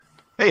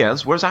Hey,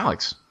 Ez, where's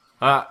Alex?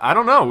 I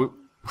don't know.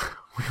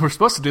 We were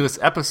supposed to do this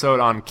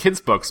episode on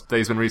kids' books that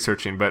he's been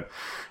researching, but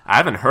I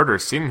haven't heard or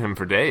seen him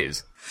for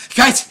days.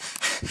 Guys!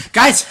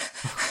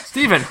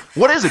 Steven!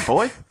 What is it,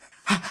 boy?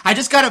 I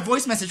just got a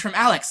voice message from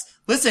Alex.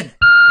 Listen.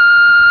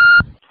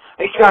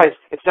 Hey guys,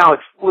 it's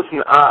Alex.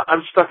 Listen,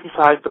 I'm stuck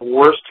inside the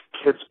worst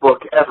kids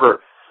book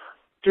ever.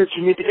 Dude,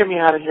 you need to get me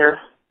out of here.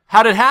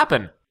 How'd it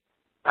happen?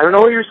 I don't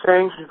know what you're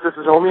saying since this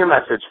is only a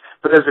message,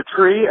 but there's a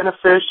tree and a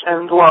fish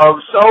and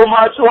love. So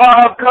much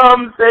love!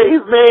 Come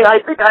save me! I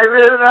think I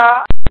really...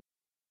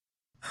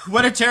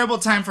 What a terrible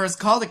time for his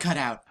call to cut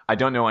out. I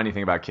don't know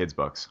anything about kids'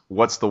 books.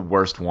 What's the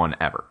worst one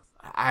ever?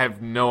 I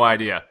have no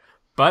idea,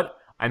 but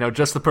I know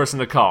just the person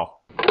to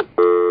call.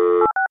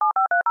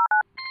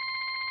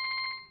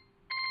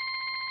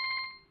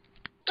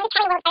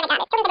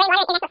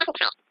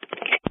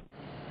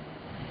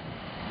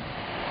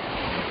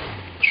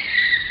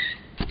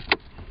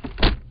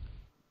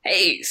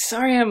 Hey,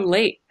 sorry I'm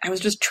late. I was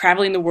just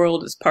traveling the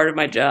world as part of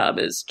my job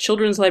as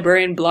children's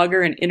librarian,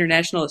 blogger, and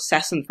international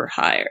assassin for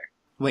hire.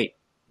 Wait,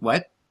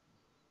 what?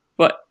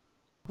 What?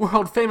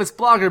 World-famous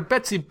blogger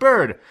Betsy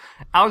Bird.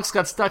 Alex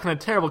got stuck in a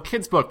terrible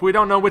kids' book, but we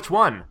don't know which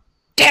one.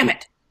 Damn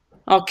it!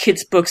 All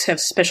kids' books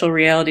have special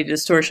reality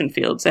distortion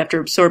fields after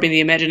absorbing the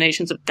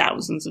imaginations of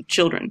thousands of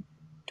children.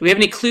 Do we have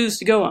any clues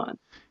to go on?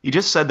 You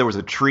just said there was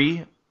a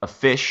tree, a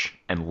fish,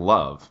 and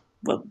love.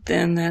 Well,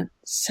 then that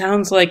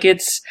sounds like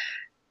it's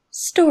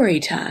story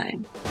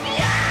time.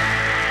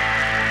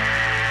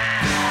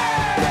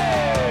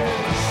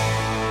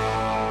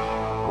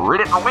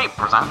 Read It and Weep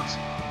presents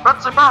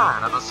Betsy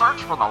Bird and the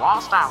Search for the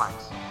Lost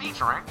Alex,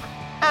 featuring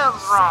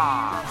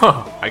Ezra,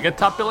 Oh, I get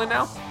top billing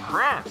now?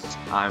 Chris,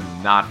 I'm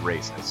not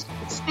racist.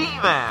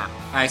 Steven,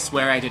 I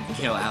swear I didn't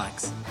kill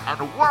Alex. and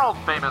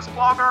world-famous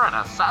blogger and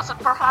assassin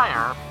for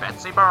hire,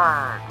 Betsy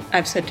Bird.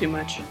 I've said too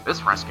much.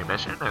 This rescue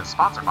mission is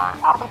sponsored by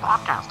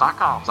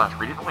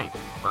audiblepodcast.com/Read It and Weep.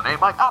 With a name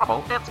like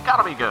Audible, it's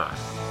gotta be good.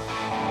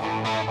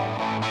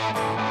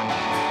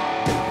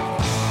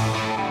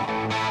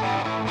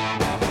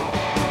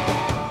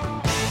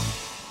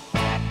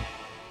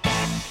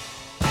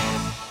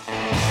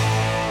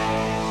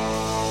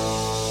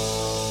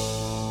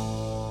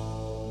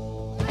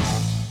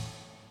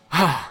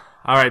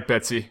 All right,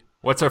 Betsy.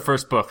 What's our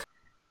first book?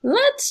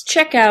 Let's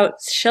check out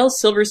Shel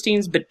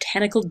Silverstein's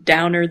botanical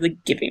downer, The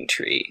Giving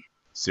Tree.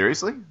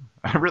 Seriously?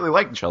 I really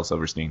like Shel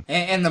Silverstein.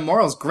 And the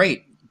moral's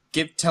great.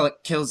 Give till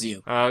it kills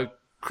you.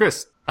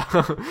 Chris,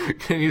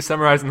 can you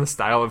summarize in the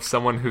style of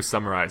someone who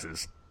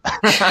summarizes?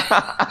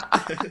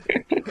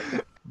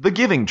 The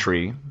Giving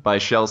Tree, by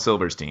Shel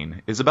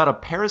Silverstein, is about a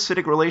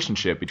parasitic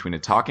relationship between a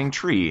talking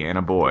tree and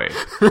a boy.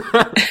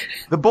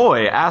 The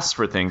boy asks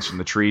for things from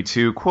the tree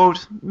to,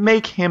 quote,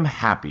 make him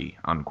happy,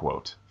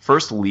 unquote.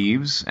 First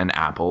leaves and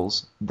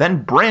apples,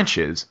 then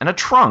branches and a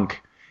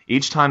trunk.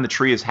 Each time the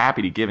tree is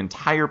happy to give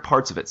entire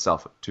parts of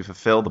itself to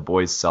fulfill the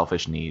boy's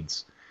selfish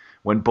needs.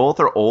 When both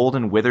are old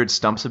and withered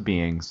stumps of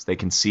beings, they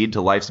concede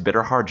to life's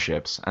bitter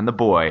hardships, and the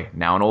boy,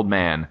 now an old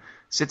man,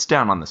 sits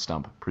down on the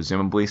stump,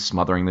 presumably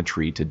smothering the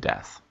tree to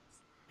death.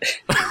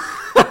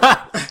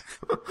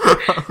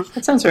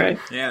 That sounds right.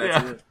 Yeah,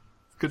 that's it.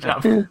 Good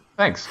job. Yeah.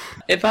 Thanks.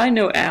 If I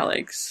know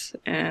Alex,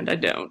 and I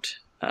don't,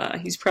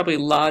 he's probably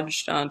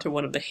lodged onto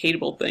one of the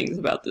hateable things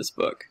about this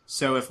book.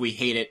 So if we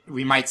hate it,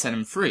 we might set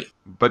him free.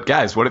 But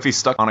guys, what if he's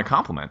stuck on a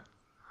compliment?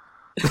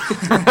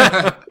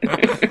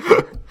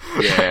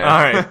 Yeah.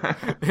 All right.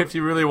 If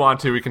you really want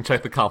to, we can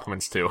check the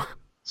compliments too.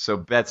 So,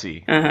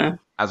 Betsy, Uh-huh.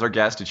 as our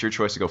guest, it's your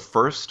choice to go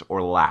first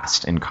or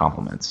last in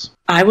compliments.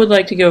 I would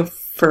like to go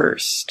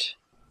first.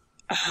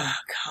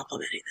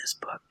 Complimenting this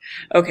book.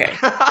 Okay.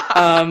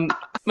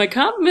 My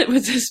compliment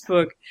with this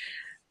book,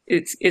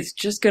 it's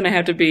just going to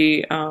have to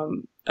be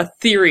a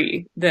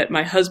theory that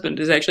my husband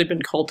has actually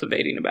been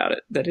cultivating about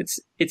it. That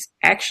it's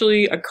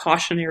actually a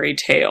cautionary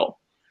tale.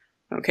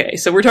 Okay,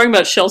 so we're talking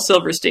about Shel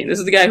Silverstein. This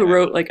is the guy who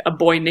wrote like A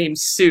Boy Named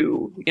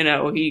Sue. You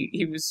know,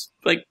 he was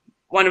like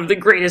one of the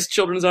greatest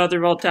children's authors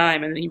of all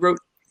time, and he wrote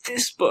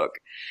this book,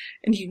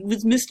 and he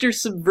was Mr.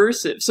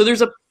 Subversive. So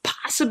there's a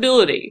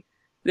possibility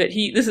that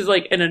this is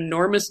like an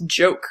enormous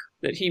joke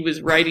that he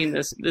was writing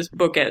this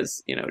book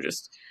as, you know,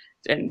 just,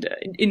 and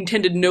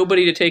intended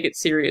nobody to take it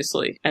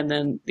seriously, and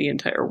then the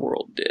entire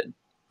world did.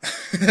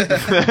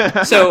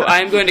 So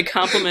I'm going to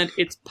compliment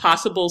its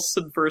possible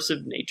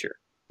subversive nature.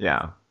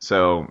 Yeah,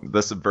 so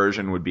the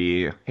subversion would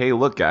be, hey,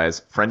 look,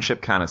 guys,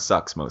 friendship kind of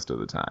sucks most of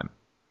the time.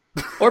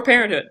 Or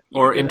parenthood.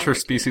 Or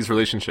interspecies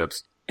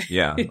relationships.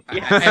 Yeah.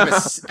 Yeah,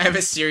 I have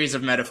a series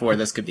of metaphor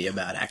this could be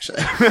about,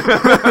 actually.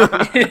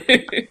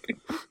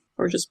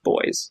 Or just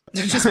boys.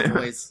 They're just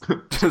boys.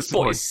 Just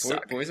Boys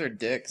suck. Boys are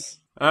dicks.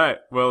 All right.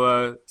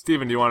 Well,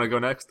 Steven, do you want to go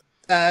next?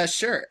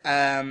 Sure.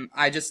 I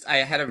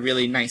had a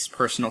really nice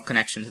personal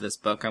connection to this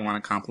book I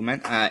want to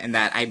compliment, in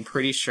that I'm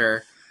pretty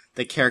sure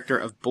the character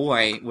of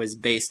Boy was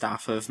based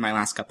off of my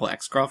last couple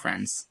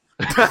ex-girlfriends.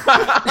 Which,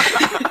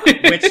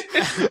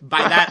 by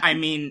that, I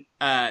mean,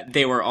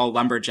 they were all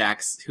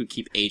lumberjacks who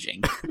keep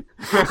aging.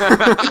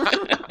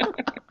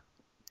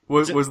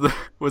 Was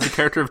the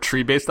character of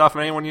Tree based off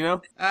of anyone you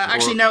know?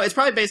 Actually, no. It's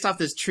probably based off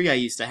this tree I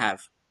used to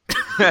have.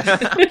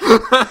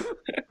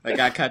 That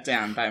got cut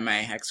down by my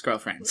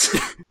ex-girlfriends.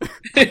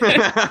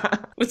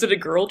 Was it a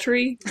girl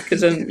tree?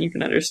 Because then you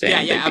can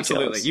understand. Yeah,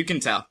 absolutely. You can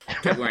tell.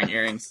 Kept wearing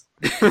earrings.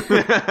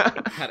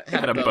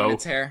 Had a bow in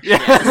its hair.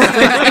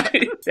 Yeah.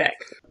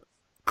 Exactly.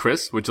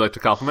 Chris, would you like to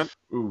compliment?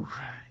 Ooh,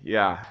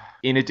 yeah.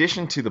 In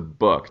addition to the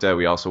book,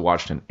 we also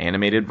watched an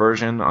animated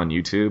version on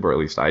YouTube, or at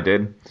least I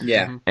did.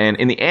 Yeah. And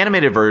in the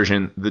animated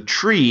version, the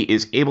tree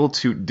is able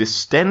to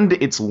distend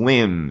its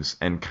limbs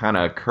and kind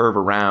of curve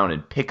around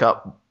and pick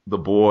up the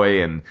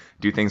boy and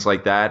do things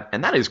like that.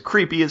 And that is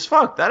creepy as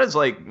fuck. That is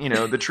like,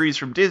 the trees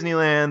from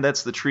Disneyland.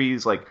 That's the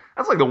trees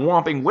that's like the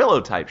Whomping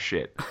Willow type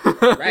shit.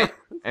 Right.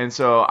 And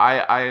so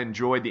I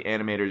enjoyed the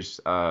animator's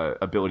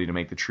ability to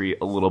make the tree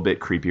a little bit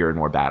creepier and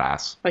more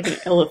badass. Like an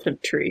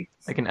elephant tree.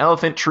 Like an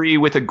elephant tree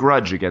with a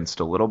grudge against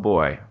a little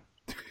boy.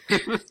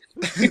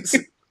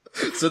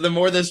 So the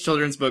more this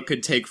children's book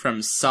could take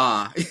from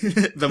Saw,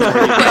 the more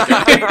you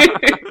like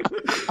it.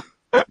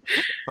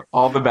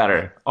 All the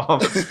better.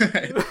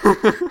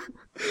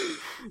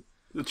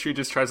 The tree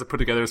just tries to put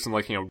together some,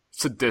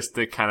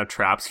 sadistic kind of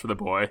traps for the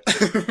boy.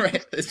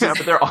 Right. Yeah,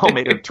 but they're all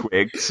made of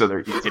twigs, so they're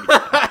easy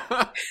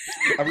to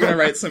I'm going to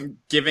write some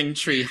Giving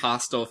Tree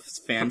hostile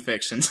fan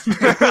fictions.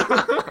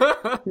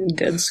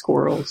 Dead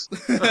squirrels.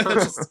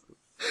 Just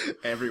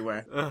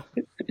everywhere.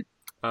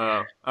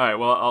 All right,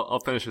 well, I'll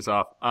finish this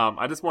off.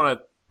 I just want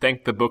to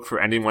thank the book for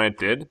ending when it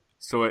did.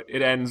 So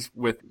it ends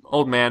with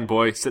old man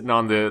boy sitting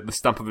on the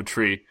stump of a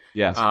tree.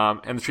 Yes.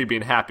 And the tree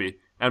being happy.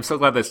 And I'm so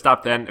glad they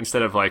stopped then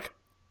instead of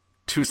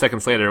 2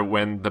 seconds later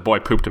when the boy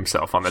pooped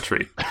himself on the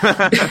tree.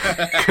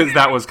 Because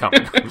that was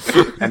coming.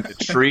 And the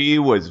tree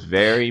was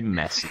very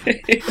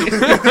messy.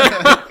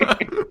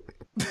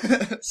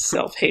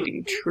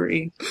 Self-hating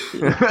tree.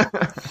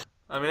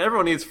 I mean,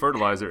 everyone needs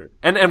fertilizer.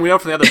 And we know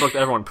from the other book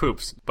that everyone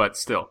poops, but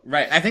still.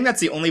 Right. I think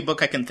that's the only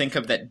book I can think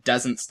of that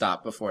doesn't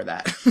stop before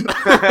that.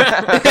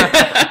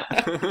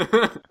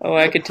 Oh,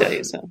 I could tell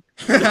you some.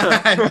 Because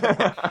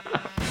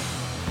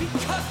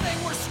they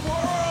were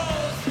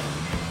squirrels!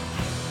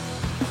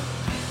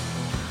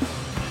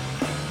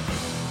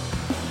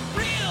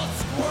 Real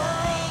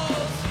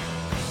squirrels!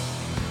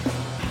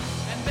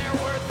 And there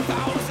were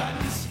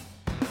thousands!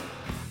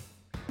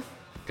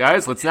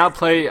 Guys, let's now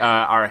play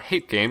our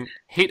hate game,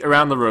 Hate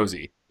Around the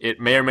Rosie. It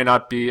may or may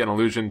not be an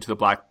allusion to the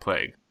Black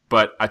Plague,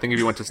 but I think if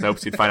you went to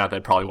Snopes, you'd find out that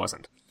it probably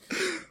wasn't.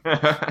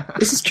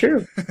 This is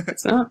true.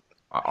 It's not.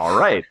 All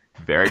right.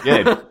 Very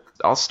good.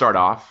 I'll start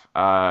off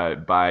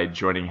by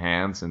joining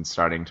hands and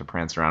starting to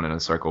prance around in a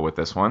circle with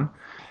this one.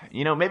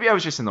 Maybe I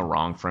was just in the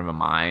wrong frame of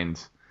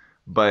mind,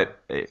 but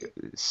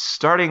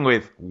starting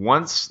with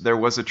once there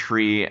was a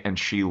tree and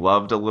she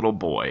loved a little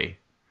boy,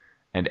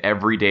 and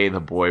every day the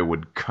boy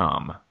would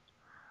come.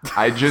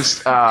 I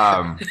just,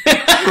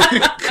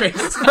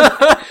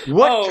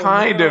 what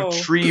kind of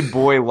tree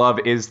boy love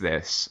is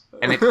this?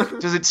 And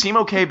does it seem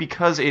okay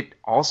because it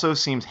also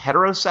seems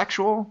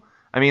heterosexual?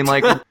 I mean,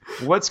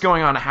 what's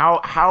going on?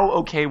 How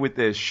okay with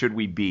this should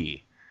we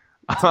be?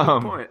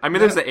 Point. I mean,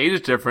 there's the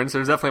age difference.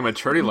 There's definitely a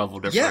maturity level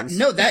difference. Yeah,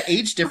 no, that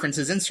age difference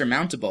is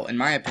insurmountable, in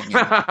my opinion.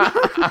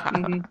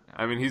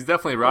 I mean, he's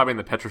definitely robbing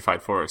the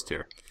petrified forest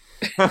here.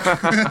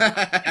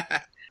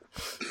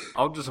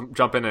 I'll just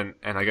jump in and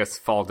I guess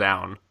fall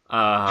down.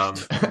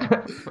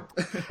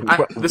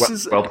 This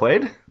is well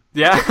played.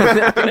 Yeah,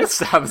 that's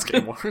how this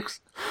game works.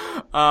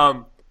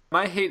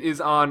 My hate is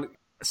on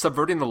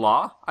subverting the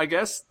law, I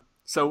guess.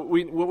 So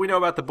what we know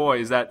about the boy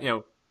is that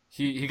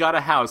he got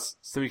a house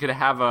so he could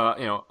have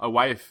a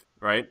wife,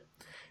 right?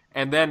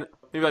 And then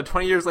maybe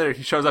 20 years later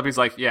he shows up. He's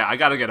like, yeah, I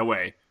got to get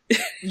away.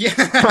 Yeah.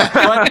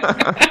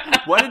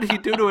 What did he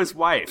do to his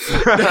wife?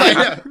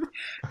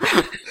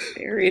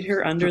 Buried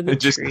her under the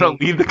Just tree. gonna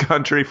leave the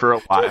country for a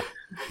while.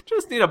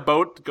 Just need a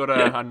boat to go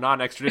to a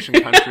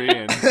non-extradition country,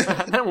 and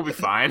then we'll be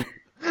fine.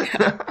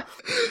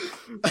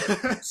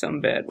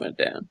 Some bad went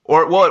down.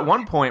 Or, at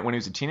one point when he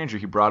was a teenager,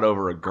 he brought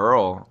over a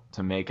girl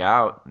to make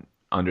out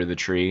under the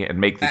tree and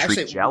make the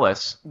tree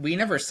jealous. We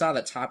never saw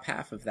the top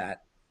half of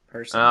that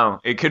person. Oh,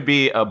 it could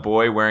be a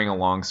boy wearing a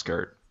long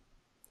skirt.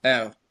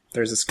 Oh,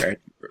 there's a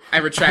skirt. I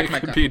retract my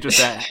It could be just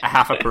a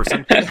half a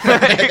person.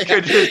 It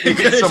could just be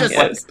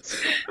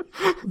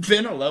just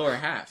been a lower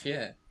half,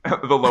 yeah.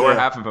 the lower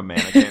half of a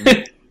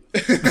mannequin.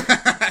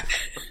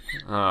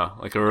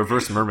 Like a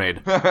reverse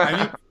mermaid. I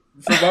mean,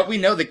 for what we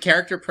know, the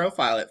character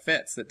profile, it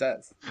fits. It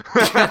does.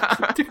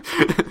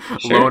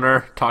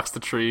 Loner, talks to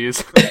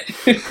trees.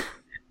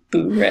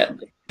 Boo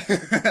Radley.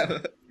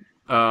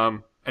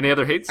 Any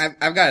other hates?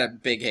 I've got a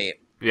big hate.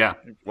 Yeah.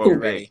 Whoa,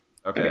 ready.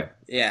 Okay.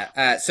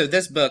 Yeah. So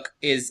this book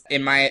is,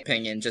 in my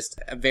opinion, just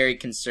a very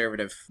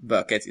conservative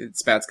book. It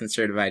spouts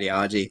conservative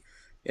ideology.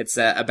 It's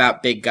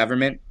about big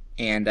government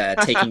and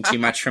taking too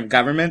much from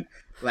government.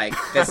 Like,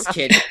 this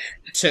kid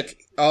took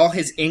all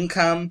his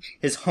income,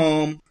 his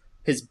home,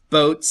 his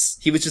boats.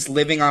 He was just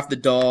living off the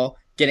dole,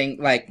 getting,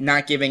 like,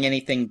 not giving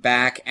anything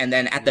back. And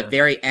then at the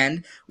very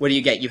end, what do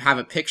you get? You have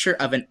a picture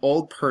of an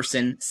old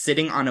person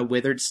sitting on a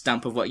withered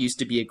stump of what used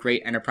to be a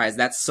great enterprise.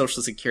 That's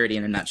Social Security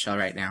in a nutshell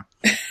right now.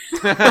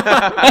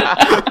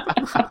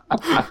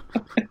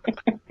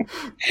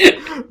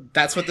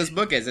 That's what this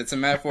book is. It's a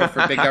metaphor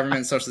for big government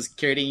and Social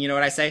Security. You know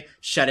what I say?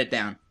 Shut it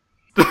down.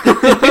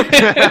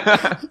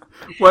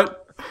 What?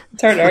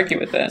 It's hard to argue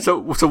with that. So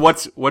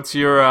what's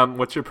your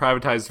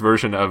privatized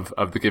version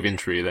of the Giving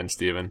Tree then,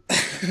 Stephen?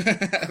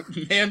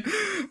 Man,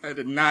 I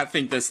did not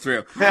think this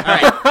through. All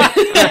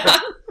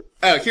right.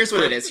 Oh, here's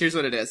what it is.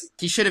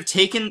 He should have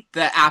taken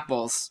the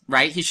apples,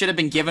 right? He should have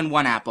been given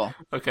one apple.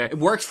 Okay. It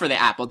worked for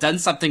the apple, done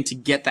something to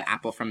get the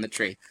apple from the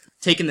tree.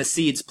 Taken the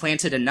seeds,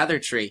 planted another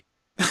tree,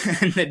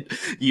 and then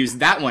used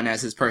that one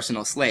as his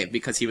personal slave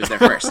because he was there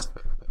first.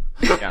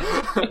 Yeah.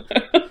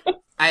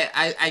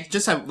 I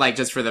just have, like,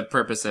 just for the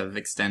purpose of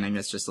extending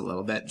this just a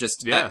little bit,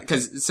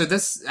 because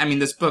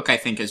this book I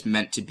think is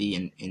meant to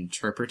be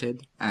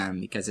interpreted,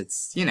 because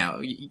it's,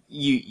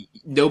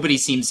 nobody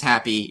seems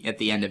happy at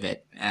the end of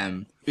it.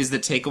 Is the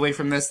takeaway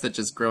from this that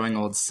just growing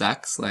old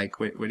sucks? Like,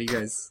 what do you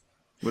guys,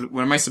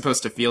 what am I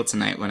supposed to feel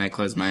tonight when I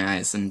close my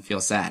eyes and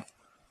feel sad?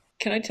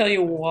 Can I tell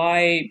you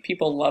why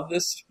people love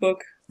this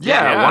book?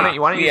 Yeah.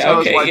 Why don't you tell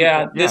us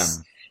why?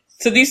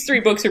 So these three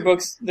books are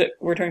books that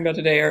we're talking about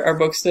today are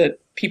books that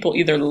people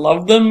either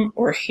love them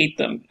or hate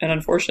them. And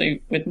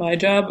unfortunately, with my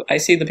job, I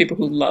see the people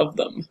who love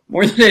them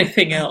more than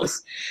anything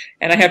else.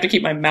 And I have to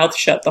keep my mouth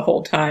shut the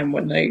whole time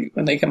when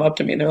they come up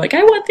to me and they're like,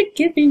 I want the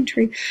Giving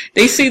Tree.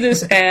 They see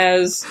this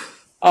as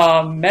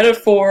a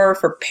metaphor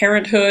for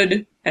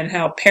parenthood and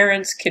how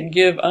parents can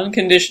give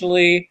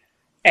unconditionally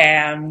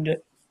and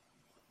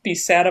be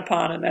sat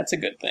upon, and that's a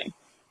good thing.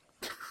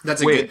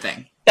 That's a good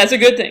thing. That's a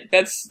good thing.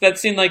 That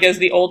seemed like as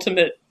the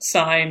ultimate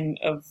sign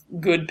of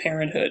good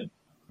parenthood.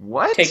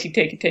 What? Take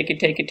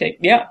it.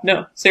 Yeah,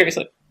 no,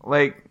 seriously.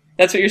 Like,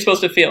 that's what you're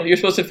supposed to feel. You're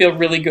supposed to feel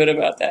really good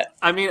about that.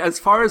 I mean, as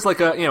far as like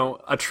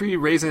a tree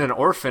raising an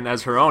orphan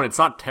as her own, it's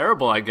not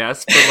terrible, I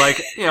guess. But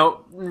like,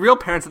 real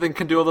parents I think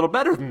can do a little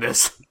better than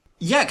this.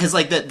 Yeah, because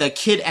like the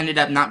kid ended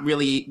up not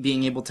really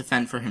being able to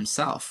fend for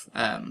himself.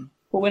 Well,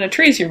 when a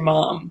tree's your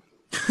mom,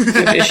 you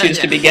have issues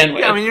to begin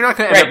with. Yeah, I mean, you're not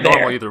going to end up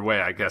normal either way,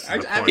 I guess.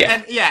 And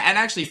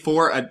actually,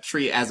 for a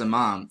tree as a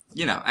mom,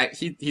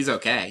 he's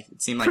okay.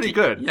 It seemed like pretty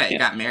good. Yeah, he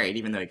got married,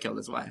 even though he killed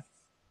his wife.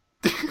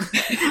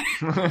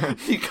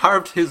 He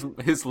carved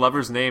his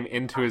lover's name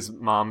into his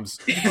mom's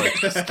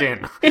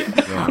skin.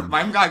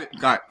 My mom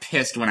got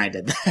pissed when I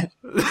did that.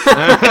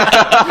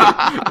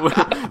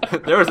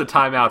 There was a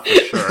timeout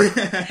for sure.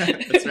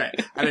 That's right.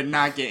 I did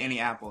not get any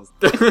apples.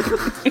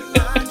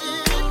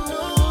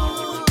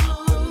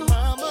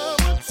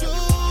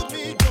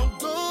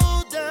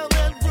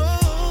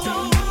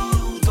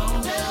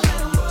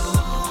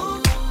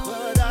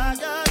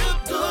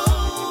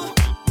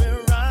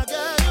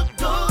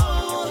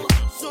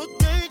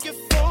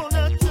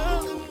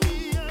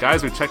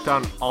 Guys, we checked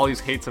on all these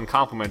hates and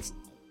compliments.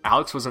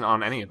 Alex wasn't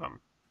on any of them.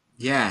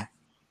 Yeah.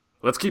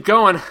 Let's keep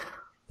going.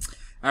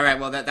 All right,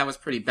 well, that was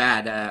pretty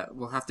bad.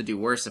 We'll have to do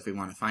worse if we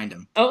want to find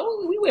him.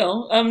 Oh, we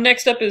will.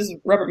 Next up is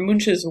Robert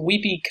Munch's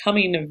weepy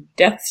coming of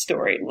death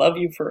story, Love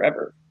You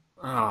Forever.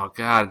 Oh,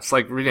 God. It's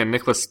like reading a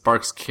Nicholas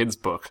Sparks kid's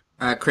book.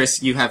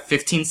 Chris, you have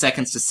 15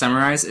 seconds to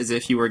summarize as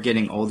if you were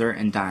getting older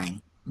and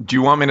dying. Do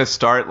you want me to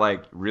start,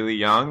 like, really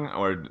young,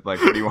 or,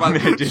 like, what do you want me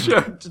to do?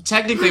 Sure.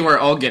 Technically, we're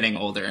all getting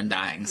older and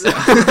dying, so...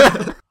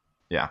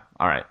 Yeah,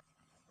 alright.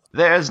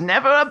 There's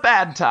never a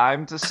bad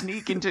time to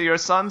sneak into your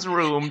son's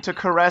room to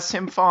caress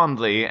him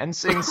fondly and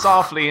sing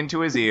softly into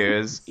his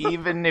ears,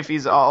 even if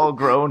he's all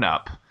grown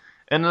up.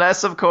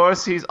 Unless, of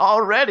course, he's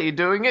already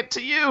doing it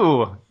to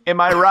you. Am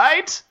I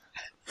right?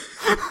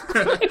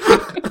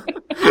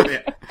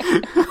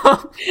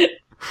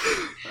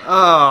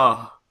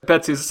 Oh.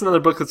 Betsy, is this another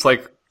book that's,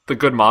 like, the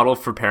good model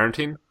for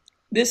parenting?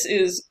 This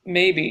is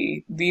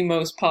maybe the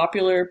most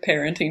popular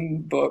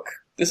parenting book.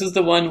 This is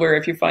the one where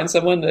if you find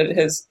someone that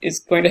is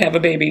going to have a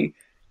baby,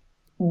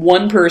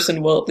 one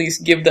person will at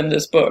least give them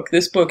this book.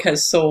 This book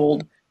has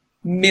sold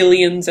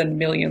millions and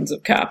millions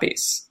of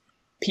copies.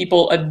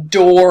 People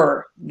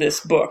adore this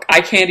book.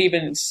 I can't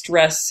even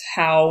stress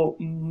how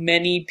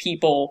many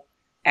people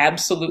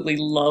absolutely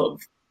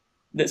love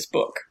this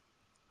book.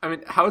 I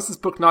mean, how is this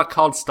book not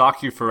called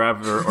Stalk You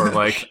Forever or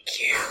like...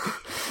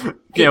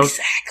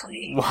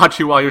 Exactly. Watch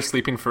You While You're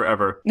Sleeping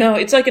Forever? No,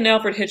 it's like an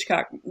Alfred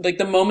Hitchcock. Like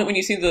the moment when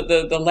you see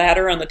the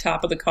ladder on the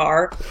top of the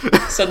car,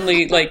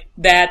 suddenly, like,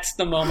 that's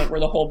the moment where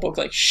the whole book,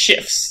 like,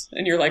 shifts.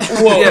 And you're like,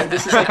 whoa,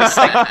 This is like a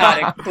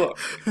psychotic book.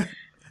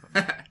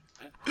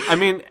 I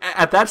mean,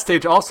 at that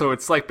stage also,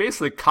 it's like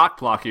basically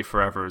cock-blocky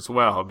forever as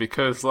well,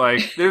 because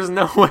like, there's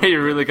no way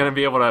you're really going to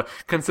be able to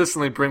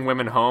consistently bring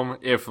women home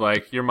if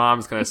like your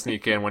mom's going to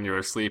sneak in when you're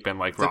asleep and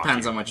like rock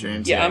Depends you. on what you're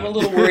into. Yeah, I'm a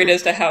little worried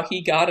as to how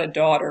he got a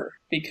daughter,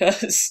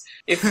 because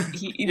if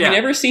you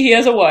never see he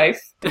has a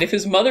wife, and if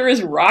his mother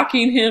is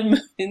rocking him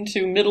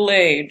into middle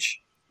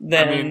age,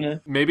 then... I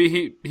mean,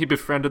 maybe he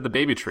befriended the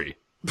baby tree,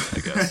 I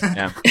guess.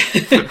 Yeah.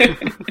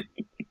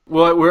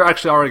 Well, we're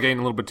actually already getting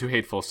a little bit too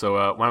hateful, so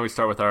why don't we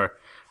start with our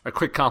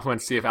quick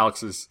compliment, see if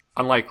Alex is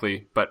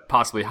unlikely, but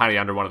possibly hiding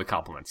under one of the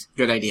compliments.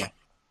 Good idea.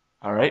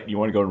 All right, you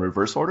want to go in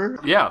reverse order?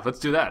 Yeah, let's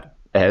do that.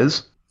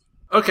 Ez?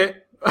 Okay.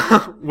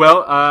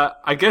 Well,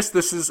 I guess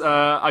this is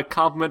a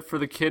compliment for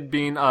the kid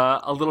being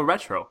a little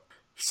retro.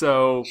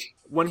 So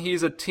when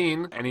he's a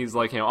teen and he's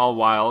like, all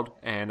wild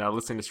and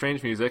listening to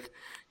strange music,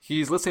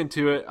 he's listening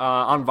to it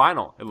on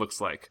vinyl, it looks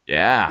like.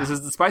 Yeah. This is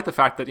despite the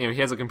fact that, he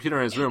has a computer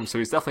in his room, so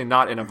he's definitely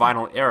not in a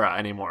vinyl era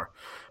anymore.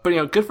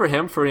 But, good for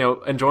him for,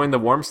 enjoying the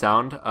warm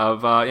sound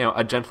of,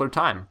 a gentler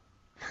time.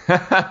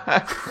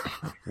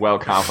 Well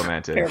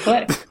complimented. Fair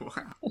play.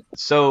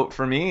 So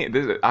for me,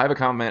 I have a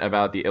comment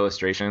about the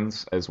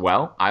illustrations as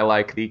well. I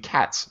like the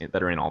cats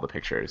that are in all the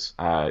pictures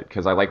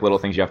because I like little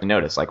things you have to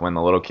notice. Like when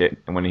the little kid,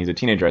 when he's a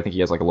teenager, I think he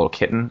has like a little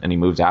kitten and he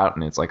moves out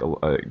and it's like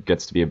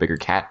gets to be a bigger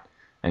cat.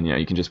 And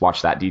you can just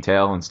watch that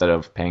detail instead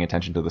of paying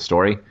attention to the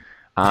story.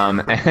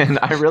 And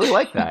I really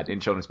like that in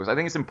children's books. I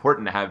think it's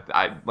important to have.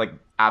 I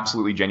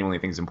absolutely genuinely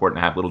think it's important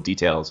to have little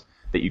details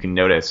that you can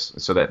notice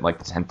so that the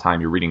 10th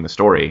time you're reading the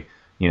story,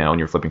 and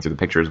you're flipping through the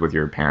pictures with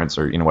your parents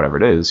or whatever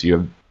it is, you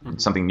have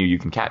something new you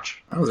can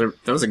catch. That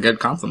was a good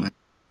compliment.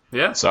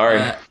 Yeah.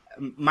 Sorry.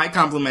 My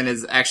compliment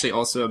is actually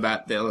also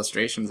about the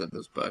illustrations of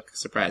this book.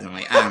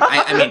 Surprisingly,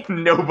 I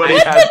mean, nobody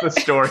has the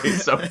story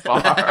so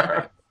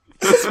far.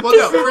 Well,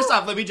 no. First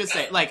off, let me just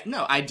say,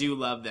 no, I do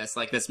love this.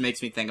 This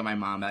makes me think of my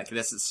mom.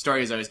 This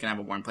story is always gonna have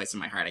a warm place in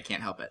my heart. I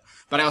can't help it.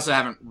 But I also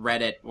haven't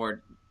read it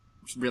or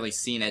really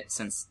seen it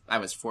since I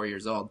was 4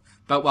 years old.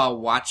 But while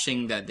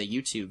watching the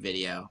YouTube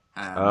video,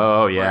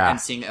 and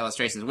seeing the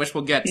illustrations, which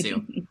we'll get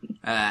to,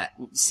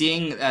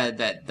 seeing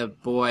that the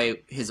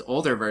boy, his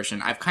older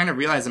version, I've kind of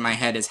realized in my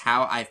head is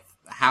how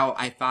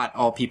I thought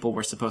all people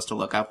were supposed to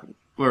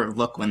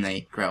look when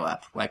they grow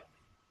up. I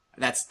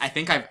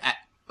think I've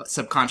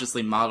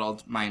subconsciously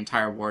modeled my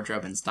entire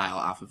wardrobe and style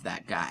off of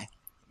that guy.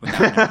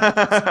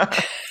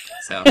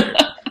 So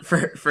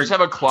for just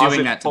have a closet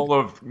doing that full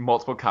of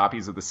multiple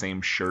copies of the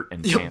same shirt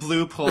and pants.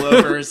 Blue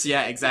pullovers,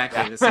 yeah,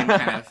 exactly. The same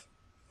kind of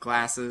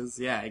glasses,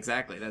 yeah,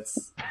 exactly.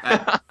 That's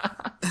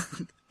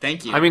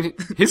Thank you. I mean,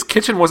 his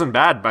kitchen wasn't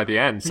bad by the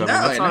end, so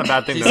that's not a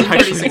bad thing He's to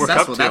pretty actually work up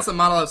successful. to. That's the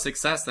model of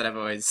success that I've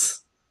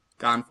always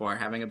gone for,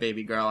 having a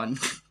baby girl and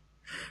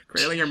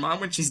cradling your mom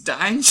when she's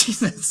dying.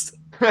 Jesus.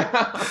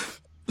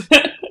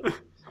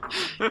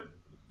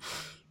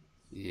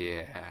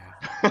 Yeah.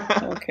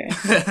 Okay.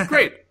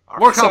 Great.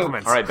 More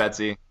compliments. All right,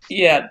 Betsy.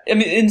 Yeah, I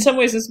mean, in some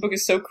ways, this book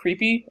is so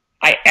creepy.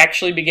 I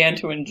actually began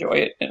to enjoy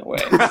it in a way,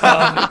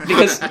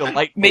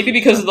 maybe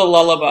because of the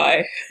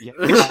lullaby. Yeah.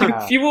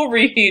 If you will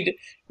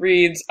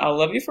reads, "I'll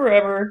love you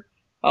forever,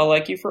 I'll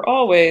like you for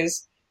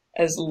always,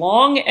 as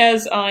long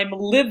as I'm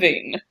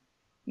living,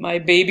 my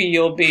baby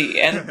you'll be,"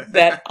 and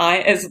that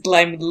as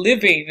I'm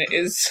living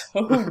is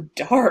so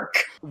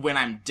dark. When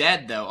I'm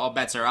dead, though, all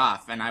bets are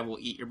off, and I will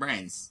eat your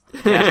brains.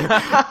 And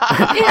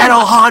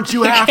I'll haunt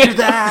you after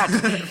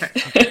that.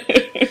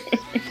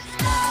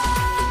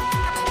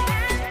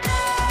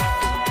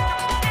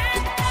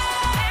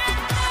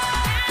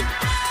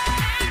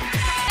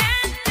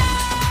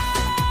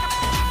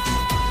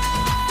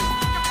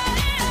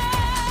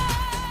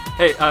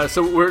 Hey,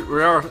 so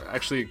we are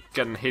actually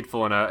getting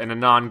hateful in a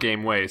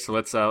non-game way. So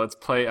let's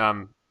play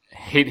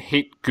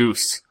hate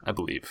goose, I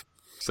believe.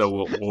 So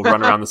we'll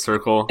run around the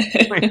circle.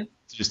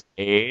 Just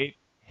hate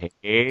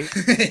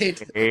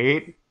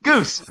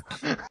goose.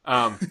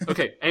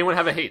 Okay, anyone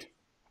have a hate?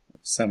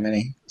 So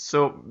many.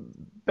 So,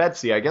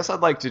 Betsy, I guess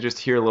I'd like to just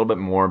hear a little bit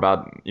more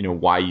about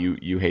why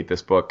you hate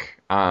this book.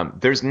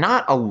 There's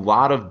not a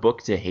lot of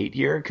book to hate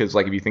here because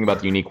if you think about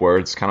the unique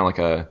words, kind of like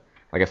a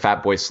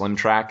Fat Boy Slim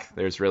track.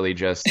 There's really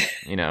just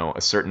a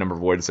certain number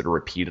of words that are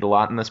repeated a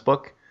lot in this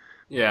book.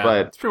 Yeah,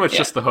 but it's pretty much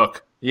just the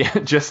hook. Yeah,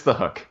 just the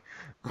hook.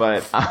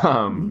 But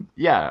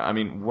yeah, I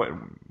mean,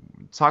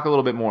 talk a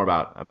little bit more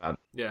about.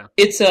 Yeah,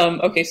 it's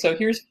okay. So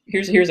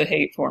here's a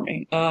hate for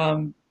me.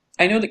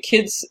 I know that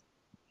kids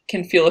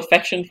can feel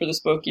affection for this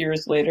book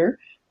years later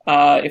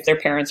if their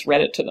parents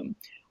read it to them.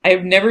 I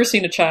have never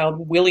seen a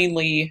child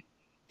willingly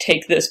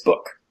take this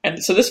book,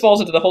 and so this falls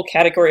into the whole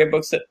category of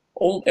books that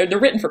they're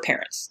written for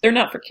parents. They're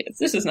not for kids.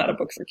 This is not a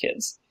book for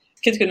kids.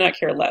 Kids could not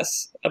care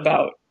less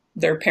about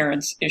their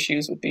parents'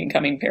 issues with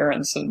becoming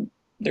parents and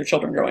their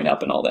children growing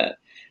up and all that.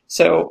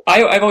 So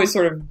I've always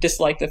sort of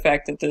disliked the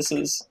fact that this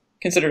is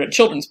considered a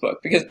children's book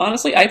because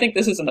honestly, I think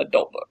this is an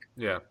adult book.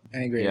 Yeah,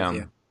 I agree with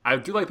you. I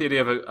do like the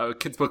idea of a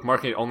kid's book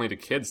marketed only to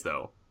kids,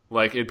 though.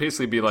 It'd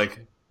basically be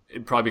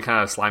it'd probably be kind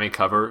of a slimy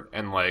cover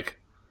and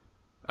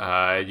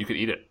you could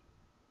eat it.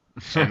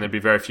 And there'd be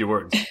very few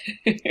words.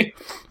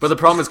 But the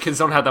problem is kids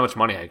don't have that much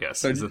money, I guess.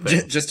 So is the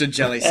thing. Just a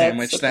jelly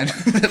sandwich, then.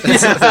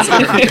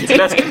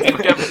 Best kids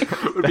book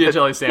ever would be a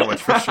jelly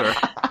sandwich, for sure.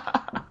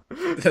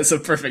 That's a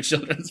perfect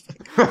children's book.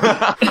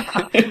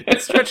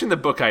 It's stretching the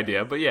book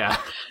idea, but yeah.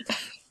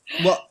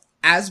 Well,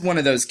 as one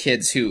of those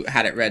kids who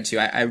had it read to,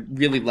 I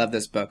really love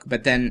this book.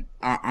 But then,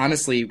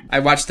 honestly, I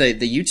watched the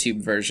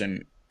YouTube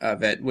version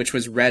of it, which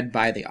was read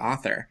by the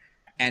author.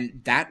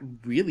 And that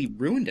really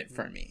ruined it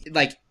for me.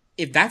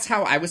 if that's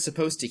how I was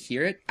supposed to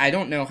hear it, I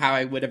don't know how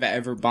I would have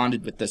ever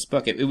bonded with this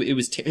book. It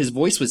was his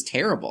voice was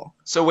terrible.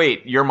 So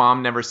wait, your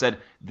mom never said,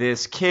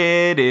 "This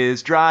kid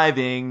is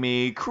driving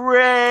me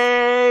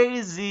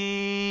crazy"?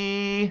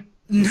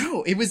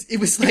 No, it was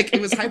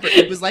hyper.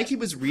 It was like he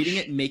was reading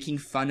it and making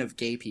fun of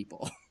gay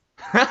people.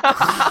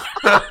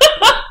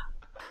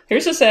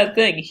 Here's the sad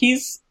thing.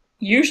 He's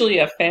usually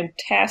a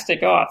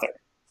fantastic author.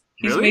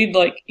 He's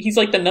Really? he's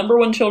like the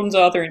 #1 children's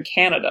author in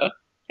Canada.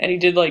 And he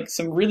did like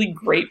some really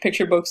great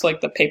picture books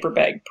like The Paper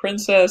Bag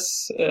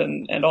Princess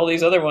and all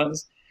these other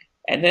ones.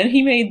 And then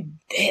he made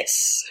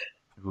this,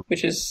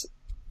 which is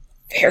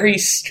very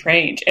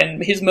strange,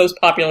 and his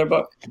most popular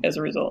book as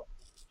a result.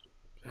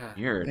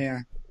 Weird.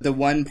 Yeah. The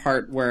one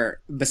part where,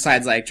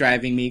 besides like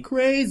driving me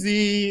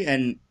crazy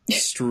and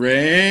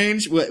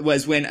strange,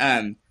 was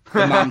when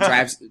the mom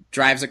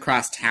drives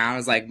across town.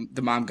 It's like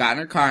the mom got in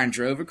her car and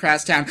drove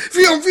across town.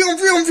 Vroom, vroom,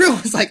 vroom, vroom.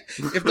 It's like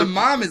if the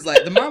mom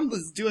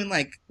was doing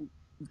like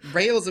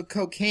rails of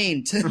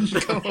cocaine to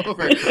go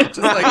over, just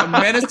like a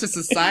menace to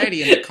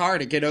society in the car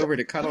to get over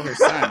to cuddle her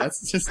son.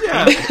 That's just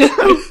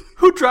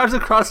Who drives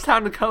across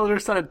town to cuddle her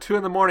son at 2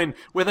 a.m.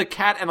 with a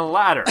cat and a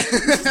ladder?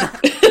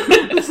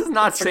 This is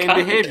not sane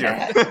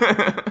behavior.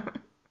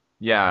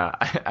 Yeah,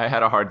 I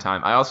had a hard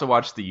time. I also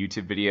watched the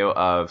YouTube video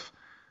of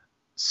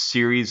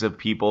series of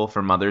people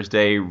for Mother's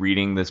Day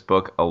reading this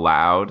book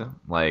aloud,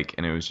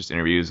 and it was just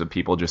interviews of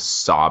people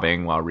just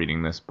sobbing while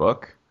reading this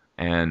book.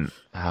 And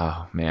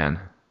oh man,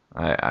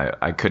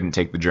 I couldn't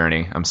take the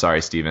journey. I'm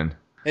sorry, Stephen.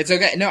 It's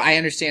okay. No, I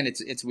understand.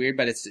 It's weird,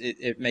 but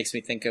it makes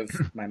me think of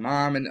my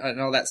mom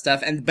and all that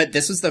stuff. But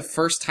this was the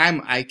first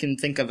time I can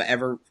think of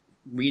ever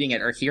reading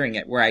it or hearing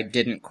it where I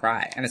didn't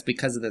cry, and it's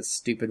because of this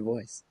stupid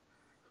voice.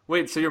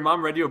 Wait, so your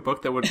mom read you a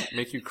book that would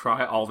make you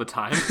cry all the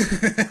time?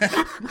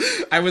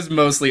 I was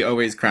mostly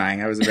always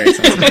crying. I was very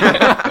sensitive.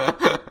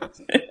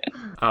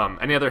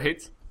 Any other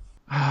hates?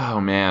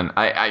 Oh man,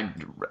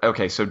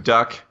 okay. So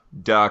duck.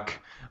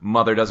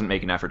 Mother doesn't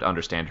make an effort to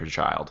understand her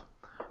child.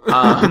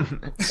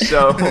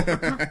 So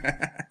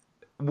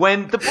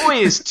when the boy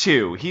is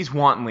 2, he's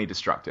wantonly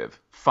destructive.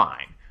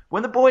 Fine.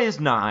 When the boy is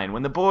 9,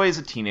 when the boy is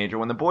a teenager,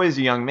 when the boy is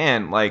a young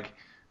man,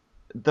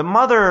 the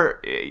mother,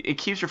 it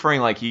keeps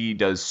referring he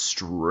does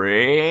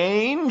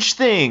strange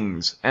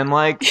things. And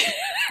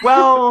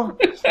well,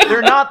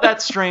 they're not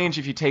that strange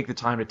if you take the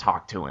time to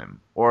talk to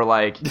him. Or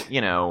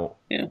Yeah.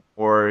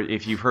 or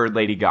if you've heard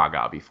Lady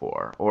Gaga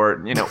before. Or,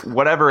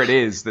 whatever it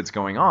is that's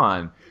going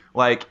on.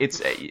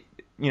 It's,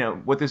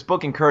 what this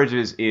book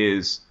encourages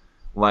is,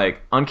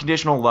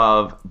 unconditional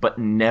love, but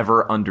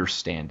never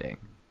understanding.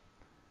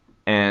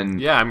 And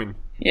Yeah, I mean,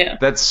 Yeah.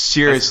 that's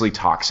seriously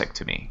toxic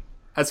to me.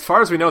 as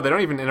far as we know, they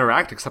don't even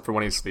interact except for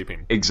when he's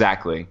sleeping.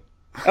 Exactly.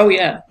 Oh,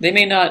 yeah. They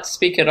may not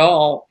speak at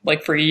all,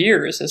 for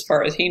years, as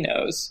far as he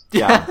knows.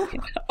 Yeah.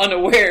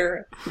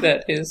 Unaware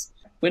that his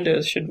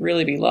windows should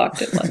really be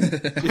locked at night.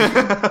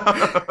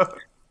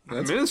 I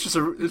mean, it's just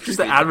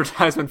an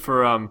advertisement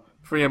for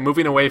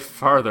moving away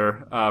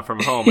farther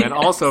from home, and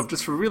also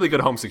just for really good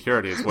home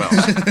security as well.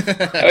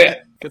 Oh, yeah.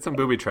 Get some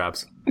booby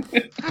traps.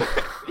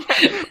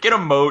 Get a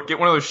moat. Get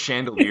one of those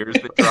chandeliers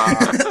that drop.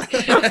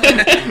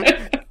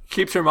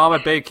 Keeps your mom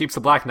at bay, keeps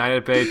the Black Knight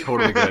at bay,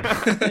 totally good.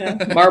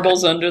 Yeah.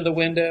 Marbles under the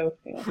window.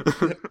 Yeah.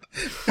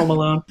 Home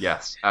Alone.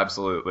 Yes,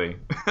 absolutely.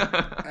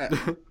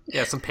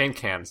 Yeah, some paint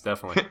cans,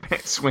 definitely.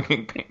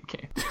 Swinging paint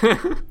can.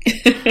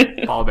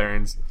 Ball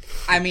bearings.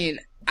 I mean,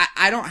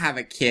 I don't have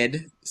a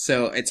kid,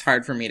 so it's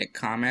hard for me to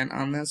comment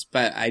on this,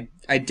 but I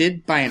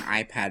did buy an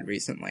iPad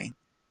recently.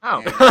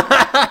 Oh,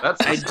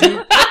 that's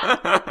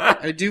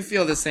I do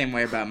feel the same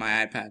way about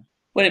my iPad.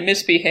 When it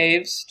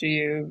misbehaves, do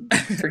you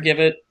forgive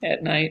it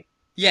at night?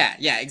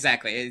 Yeah,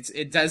 exactly.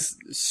 It does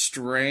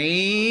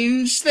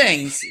strange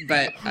things,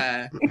 but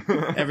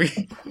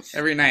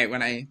every night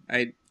when I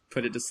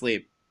put it to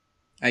sleep,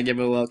 I give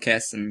it a little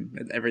kiss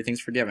and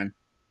everything's forgiven.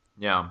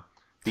 Yeah,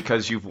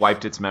 because you've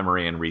wiped its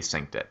memory and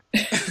resynced it.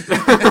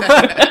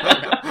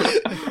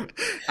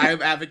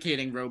 I'm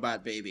advocating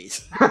robot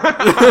babies.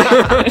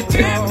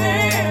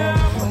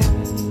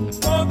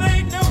 Oh,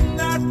 they know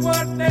not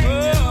what they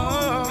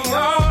do. We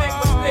all make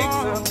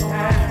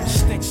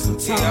mistakes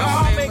sometimes. We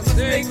all make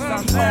mistakes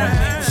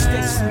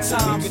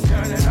sometimes. We can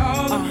turn it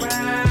all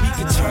around. We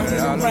can turn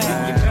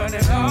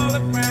it all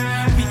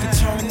around. We can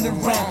turn it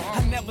around. I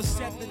never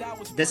said that I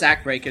was. This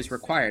act break is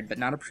required, but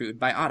not approved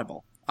by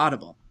Audible.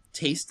 Audible,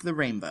 taste the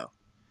rainbow.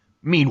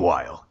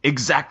 Meanwhile,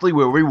 exactly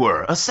where we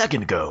were a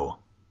second ago.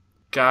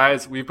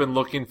 Guys, we've been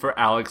looking for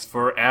Alex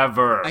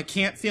forever. I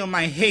can't feel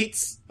my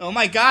hates. Oh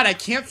my god, I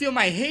can't feel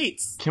my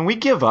hates. Can we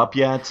give up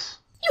yet?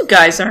 You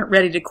guys aren't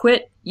ready to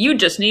quit. You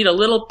just need a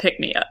little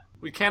pick-me-up.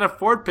 We can't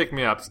afford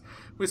pick-me-ups.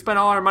 We spent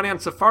all our money on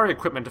safari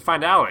equipment to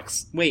find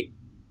Alex. Wait,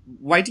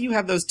 why do you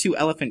have those 2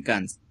 elephant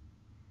guns?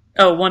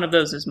 Oh, one of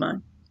those is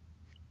mine.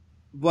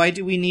 Why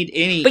do we need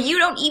any? But you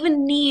don't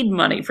even need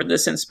money for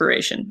this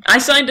inspiration. I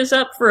signed us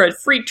up for a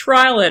free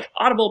trial at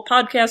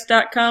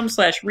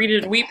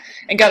audiblepodcast.com/readitandweep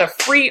and got a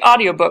free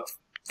audiobook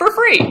for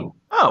free.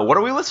 Oh, what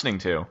are we listening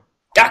to?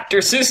 Dr.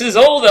 Seuss's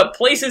All the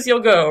Places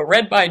You'll Go,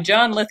 read by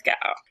John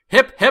Lithgow.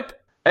 Hip, hip.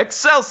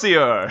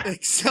 Excelsior!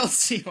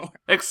 Excelsior.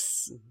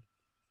 Excelsior.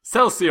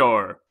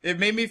 It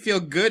made me feel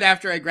good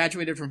after I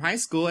graduated from high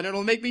school, and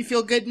it'll make me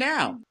feel good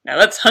now. Now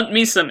let's hunt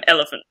me some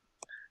elephant.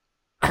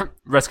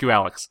 Rescue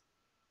Alex.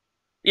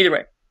 Either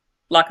way,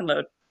 lock and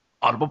load.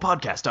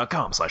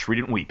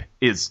 audiblepodcast.com/readitandweep.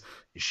 Is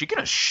she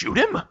gonna shoot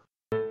him?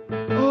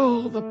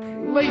 Oh, the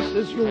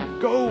places you'll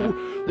go.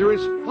 There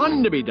is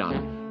fun to be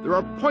done. There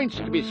are points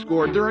to be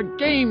scored. There are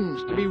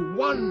games to be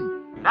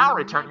won. We now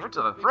return you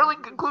to the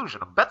thrilling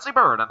conclusion of Betsy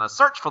Bird and the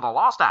Search for the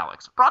Lost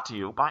Alex, brought to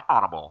you by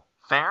Audible.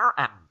 Fair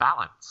and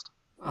balanced.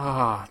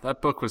 Ah,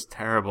 that book was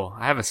terrible.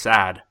 I have a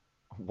sad.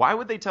 Why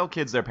would they tell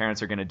kids their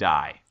parents are gonna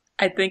die?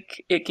 I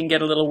think it can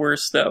get a little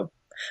worse, though.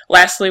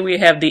 Lastly, we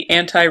have the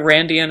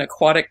anti-Randian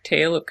aquatic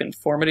tale of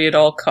conformity at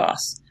all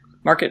costs.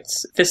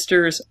 Marcus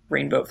Pfister's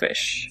Rainbow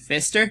Fish.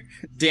 Fister?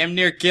 Damn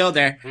near killed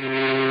her.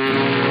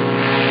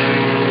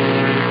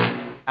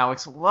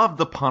 Alex loved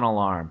the pun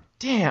alarm.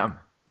 Damn.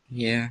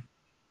 Yeah.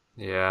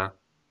 Yeah.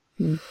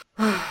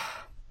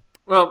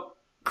 Well,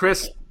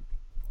 Chris,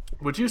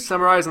 would you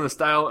summarize in the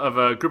style of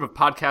a group of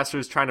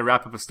podcasters trying to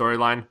wrap up a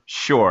storyline?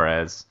 Sure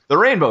as. The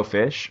rainbow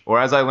fish, or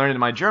as I learned in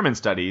my German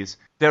studies,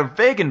 der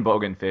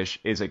Regenbogenfisch,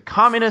 is a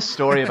communist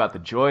story about the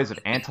joys of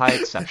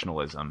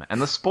anti-exceptionalism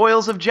and the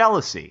spoils of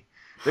jealousy.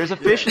 There's a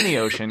fish in the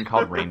ocean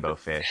called rainbow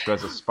fish who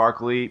has a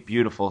sparkly,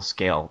 beautiful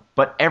scale,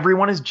 but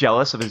everyone is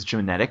jealous of his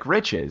genetic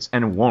riches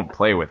and won't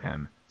play with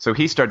him. So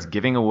he starts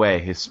giving away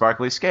his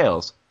sparkly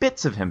scales,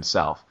 bits of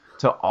himself,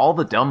 to all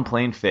the dumb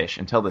plain fish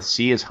until the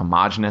sea is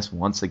homogeneous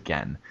once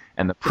again,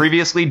 and the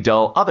previously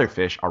dull other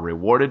fish are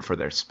rewarded for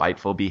their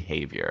spiteful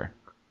behavior.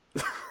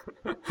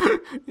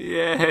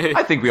 Yay.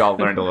 I think we all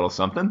learned a little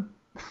something.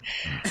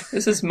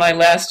 This is my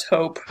last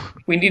hope.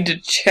 We need to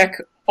check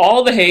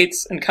all the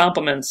hates and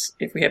compliments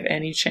if we have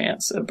any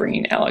chance of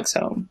bringing Alex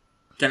home.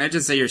 Can I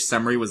just say your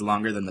summary was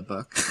longer than the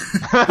book?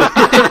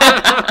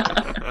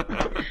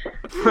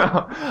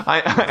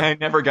 I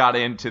never got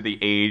into the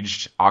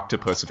aged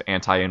octopus of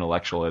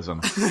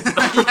anti-intellectualism.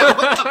 Yeah,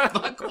 what the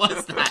fuck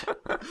was that?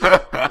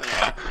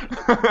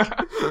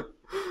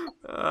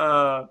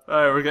 All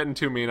right, we're getting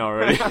too mean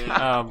already.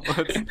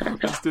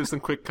 Let's do some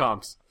quick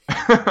comps.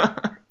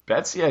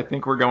 Betsy, I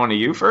think we're going to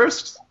you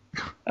first.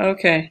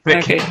 Okay,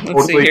 Let's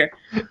see here.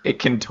 It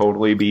can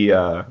totally be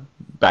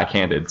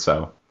backhanded,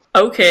 so.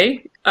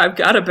 Okay, I've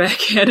got a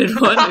backhanded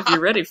one if you're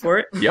ready for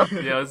it. Yep.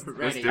 Yeah, let's do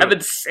I've it.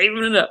 been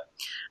saving it up.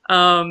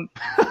 I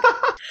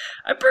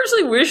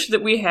personally wish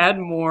that we had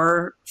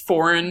more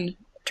foreign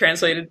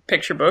translated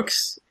picture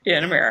books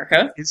in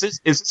America. Is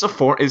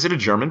it a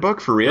German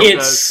book for real?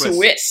 It's Swiss.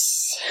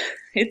 Swiss.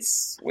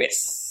 It's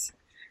Swiss.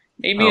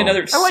 Maybe Oh,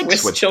 another I like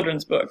Swiss Swiss.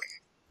 children's book.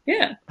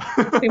 Yeah.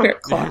 They wear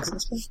clocks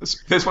and stuff.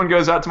 This one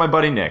goes out to my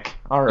buddy Nick.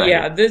 All right.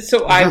 Yeah,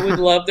 so I would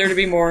love there to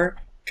be more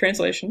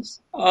translations.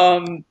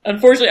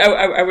 Unfortunately,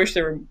 I wish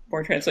there were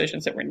more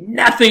translations that were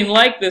nothing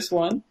like this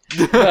one.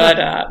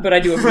 But I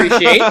do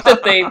appreciate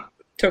that they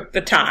took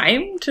the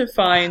time to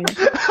find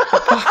a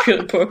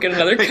popular book in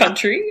another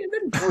country and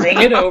then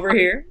bring it over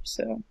here.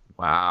 So.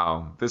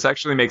 Wow. This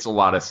actually makes a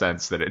lot of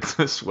sense that it's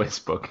a Swiss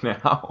book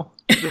now.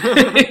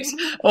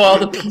 All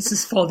the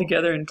pieces fall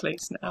together in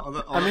place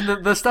now. I mean,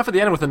 the stuff at the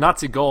end with the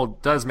Nazi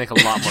gold does make a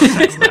lot more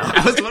sense now.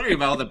 I was wondering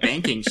about all the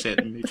banking shit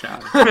in New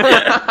Child.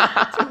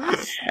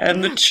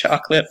 And the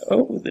chocolate.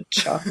 Oh, the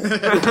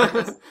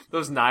chocolate.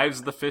 Those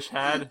knives the fish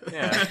had.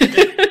 Yeah.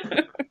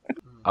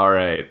 All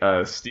right.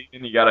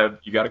 Steven, you got a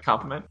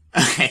compliment?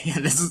 Okay,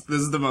 this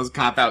is the most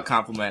cop-out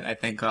compliment I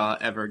think I'll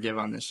ever give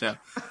on this show.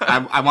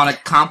 I want to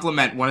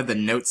compliment one of the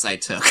notes I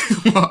took.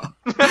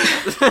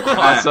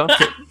 Awesome.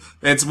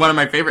 It's one of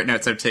my favorite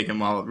notes I've taken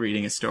while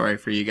reading a story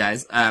for you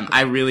guys.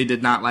 I really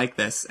did not like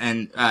this.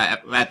 And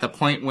at the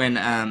point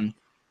when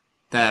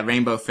the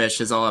rainbow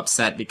fish is all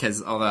upset because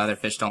all the other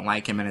fish don't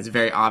like him, and it's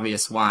very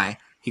obvious why,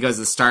 he goes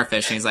to the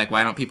starfish and he's like,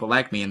 why don't people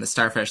like me? And the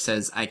starfish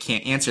says, I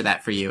can't answer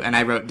that for you. And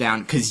I wrote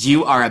down, 'cause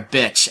you are a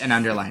bitch, and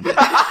underlined it.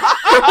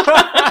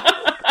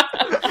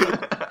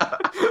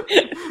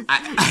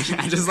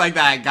 I just like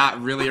that I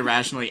got really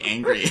irrationally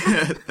angry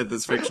at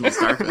this fictional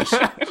starfish.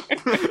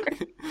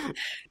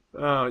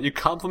 You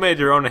complimented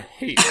your own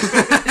hate.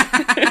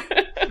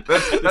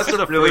 That's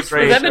the really first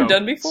great. Has that been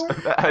done before?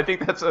 I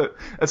think that's a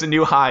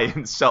new high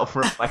in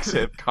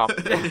self-reflexive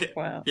compliment.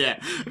 Wow. Yeah,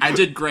 I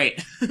did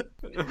great.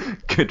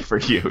 Good for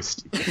you,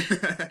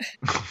 Steve.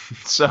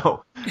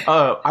 So,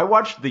 I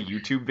watched the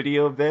YouTube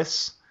video of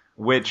this,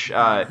 which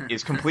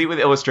is complete with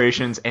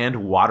illustrations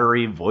and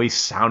watery voice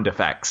sound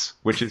effects,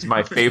 which is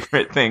my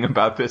favorite thing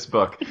about this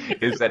book,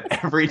 is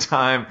that every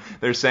time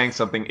they're saying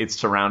something, it's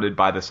surrounded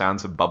by the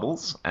sounds of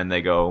bubbles, and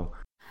they go...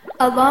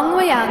 A long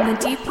way out in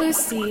the deep blue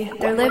sea,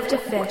 there lived a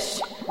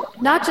fish.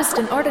 Not just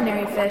an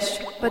ordinary fish,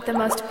 but the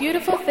most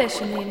beautiful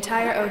fish in the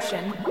entire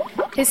ocean.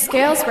 His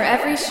scales were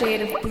every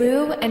shade of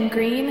blue and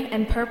green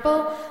and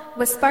purple,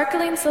 with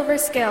sparkling silver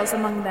scales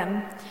among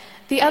them.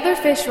 The other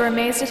fish were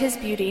amazed at his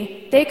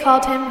beauty. They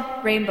called him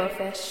Rainbow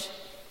Fish.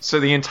 So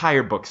the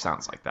entire book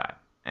sounds like that.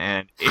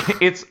 And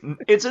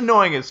it's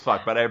annoying as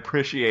fuck, but I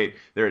appreciate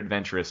their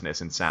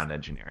adventurousness in sound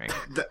engineering.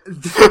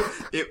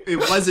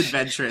 It was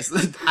adventurous.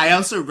 I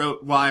also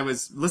wrote while I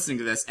was listening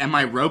to this, "Am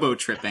I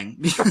robo-tripping?"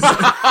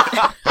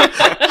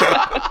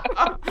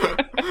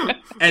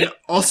 And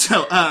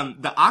also,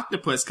 the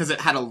octopus, because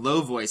it had a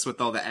low voice with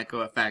all the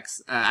echo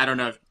effects. I don't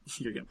know if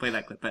you're gonna play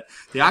that clip, but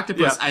the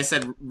octopus, I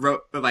said,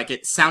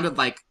 it sounded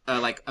like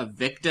a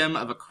victim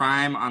of a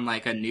crime on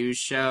like a news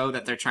show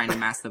that they're trying to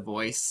mask the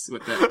voice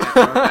with the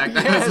echo effect.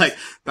 I was like,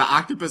 the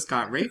octopus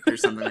got raped or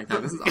something like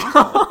that. This is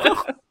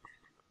awful.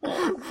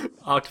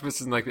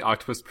 Octopus is like the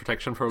Octopus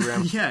Protection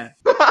Program. Yeah.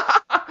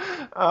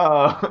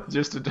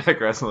 Just to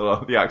digress a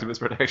little, the Octopus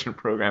Protection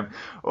Program.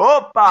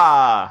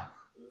 Opa!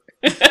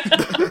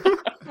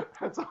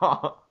 That's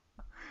all.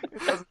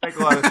 It doesn't make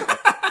a lot of sense.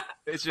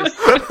 It's just.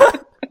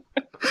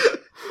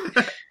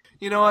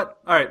 You know what?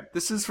 All right,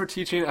 this is for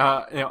teaching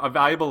a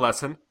valuable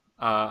lesson.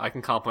 I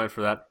can compliment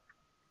for that.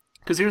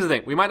 Because here's the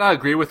thing: we might not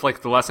agree with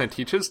like the lesson it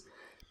teaches,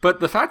 but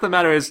the fact of the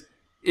matter is,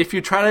 if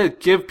you try to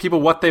give people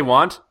what they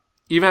want,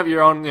 even at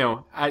your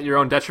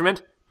own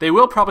detriment, they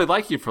will probably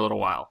like you for a little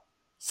while.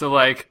 So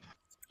like.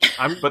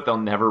 But they'll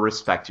never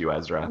respect you,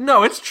 Ezra.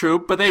 No, it's true,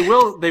 but they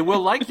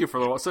will like you for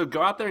a little while. So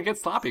go out there and get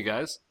sloppy,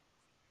 guys.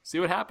 See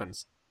what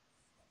happens.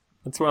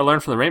 That's what I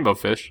learned from the rainbow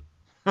fish.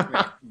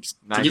 Just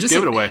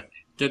give it away.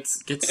 Get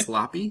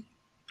sloppy?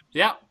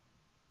 Yeah.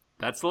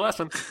 That's the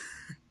lesson.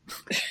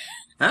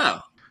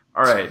 Oh.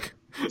 All right.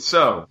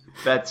 So,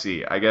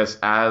 Betsy, I guess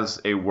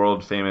as a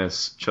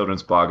world-famous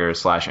children's blogger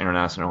 /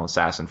 international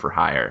assassin for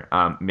hire,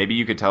 maybe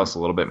you could tell us a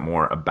little bit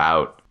more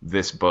about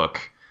this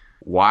book,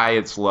 why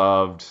it's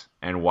loved,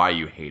 and why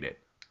you hate it.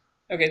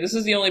 Okay, this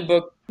is the only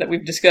book that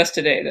we've discussed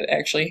today that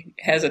actually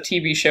has a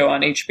TV show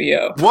on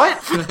HBO.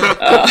 What?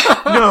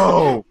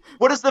 No!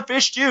 What does the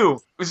fish do?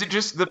 Is it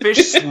just the fish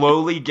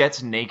slowly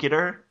gets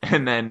nakeder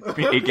and then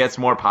it gets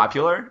more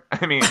popular?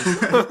 I mean...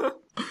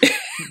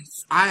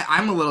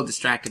 I'm a little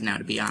distracted now,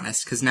 to be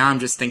honest, because now I'm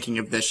just thinking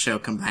of this show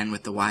combined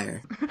with The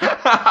Wire.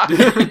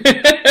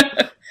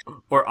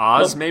 Or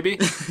Oz, maybe?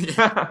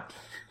 Yeah.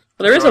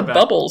 Well, there is a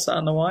Bubbles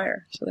on The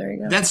Wire, so there you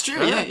go. That's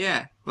true,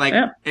 yeah. Like,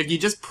 if you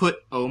just put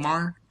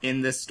Omar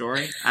in this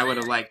story, I would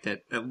have liked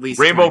it, at least.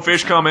 Rainbow 20%.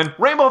 Fish coming!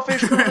 Rainbow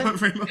fish coming!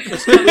 Rainbow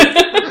fish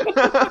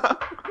coming!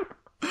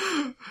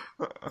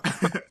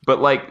 But,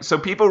 like, so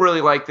people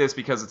really like this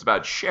because it's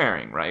about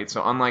sharing, right?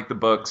 So unlike the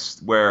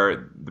books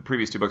where the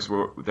previous two books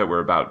that were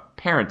about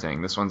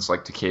parenting, this one's,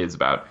 like, to kids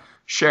about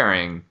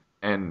sharing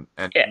and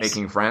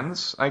making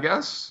friends, I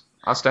guess?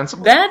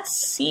 Ostensibly? That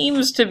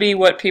seems to be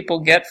what people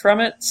get from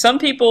it. Some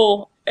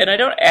people, and I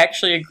don't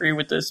actually agree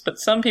with this, but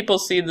some people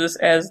see this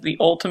as the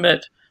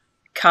ultimate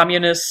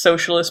communist,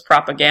 socialist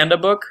propaganda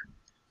book.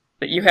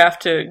 That you have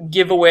to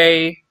give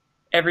away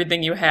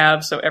everything you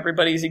have so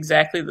everybody's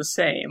exactly the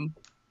same.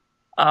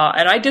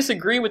 And I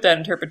disagree with that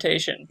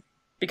interpretation.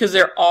 Because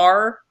there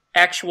are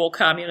actual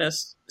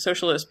communist,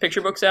 socialist picture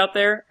books out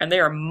there, and they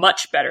are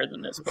much better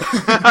than this book.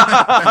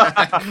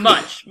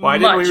 Why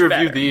didn't we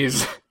review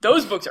these?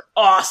 Those books are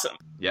awesome.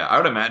 Yeah, I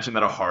would imagine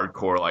that a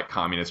hardcore, like,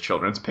 communist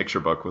children's picture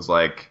book was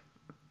like,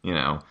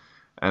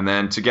 and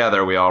then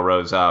together we all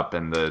rose up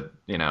and the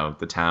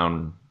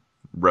town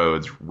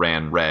roads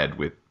ran red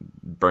with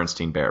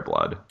Bernstein bear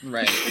blood.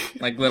 Right.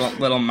 Like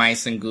little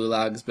mice and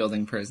gulags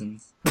building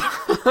prisons.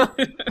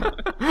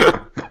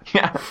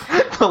 Yeah,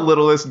 the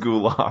littlest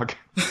gulag.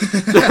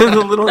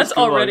 That's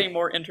already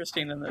more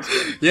interesting than this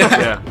one.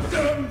 Yeah.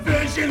 Some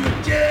fish in the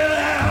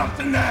jailhouse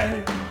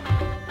tonight.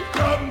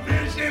 Some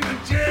fish in the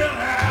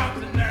jailhouse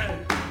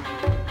tonight.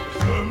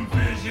 Some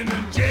fish in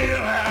the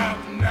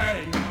jailhouse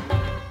tonight.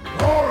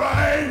 All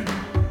right.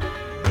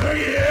 Look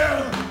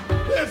here.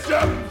 There's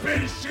some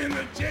fish in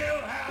the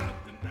jailhouse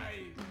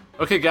tonight.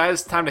 Okay,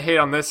 guys, time to hate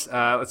on this.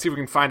 Let's see if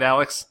we can find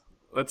Alex.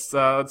 Let's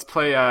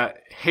play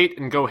Hate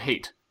and Go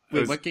Hate.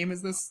 Wait, what game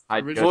is this?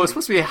 Well, it's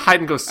supposed to be hide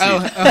and go seek. Oh,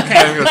 okay.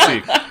 Hide and go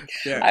seek.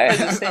 Yeah. I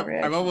had the same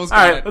reaction. I'm almost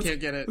got it. Can't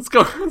get it.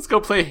 Let's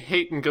go play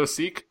Hate and Go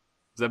Seek.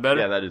 Is that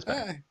better? Yeah, that is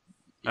better.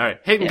 All right,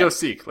 Hate and Go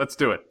Seek. Let's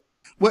do it.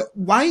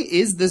 Why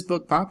is this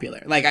book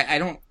popular? Like, I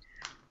don't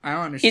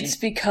understand. It's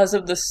because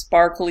of the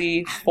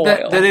sparkly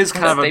foil. That is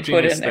kind of a they put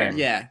genius in there. thing.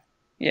 Yeah.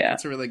 Yeah.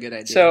 That's a really good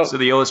idea. So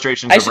the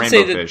illustrations of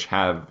rainbow fish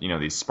have,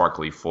 these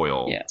sparkly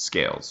foil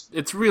scales.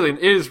 It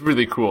is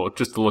really cool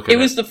just to look at it. It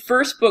was the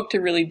first book to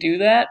really do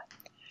that.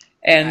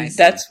 And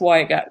that's why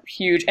it got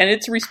huge. And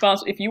it's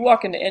responsible. If you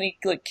walk into any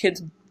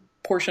kids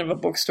portion of a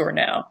bookstore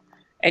now,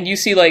 and you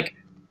see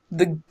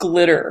the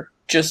glitter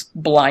just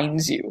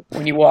blinds you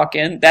when you walk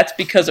in, that's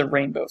because of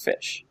rainbow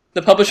fish.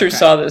 The publishers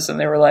saw this and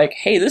they were like,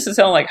 "Hey, this is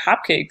selling like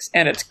hotcakes,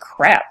 and it's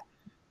crap.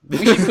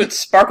 We should put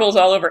sparkles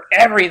all over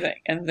everything."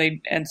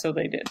 And so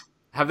they did.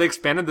 Have they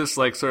expanded this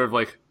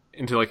into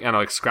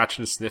scratch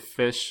and sniff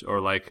fish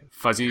or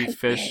fuzzy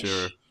fish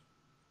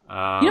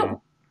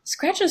or?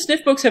 Scratch and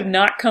sniff books have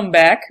not come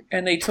back,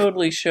 and they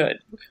totally should.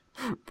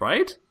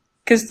 Right?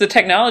 Because the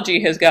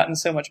technology has gotten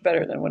so much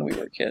better than when we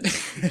were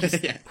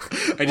kids. Yeah.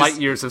 Light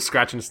years of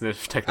scratch and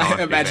sniff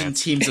technology. I imagine man.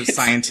 teams of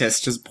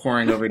scientists just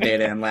poring over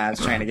data in labs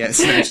trying to get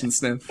scratch and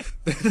sniff.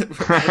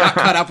 We're not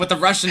caught up with the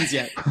Russians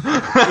yet.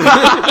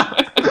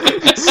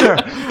 Sir,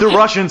 the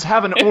Russians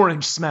have an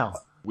orange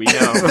smell. We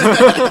know.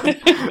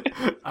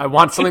 I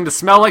want something to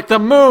smell like the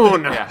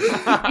moon.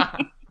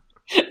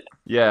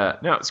 Yeah,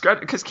 no,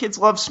 because kids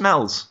love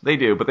smells. They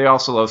do, but they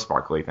also love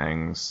sparkly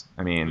things.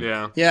 I mean,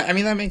 Yeah. Yeah, I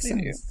mean, that makes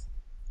sense.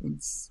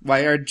 It's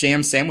why our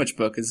jam sandwich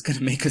book is going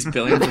to make us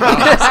billions of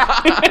dollars.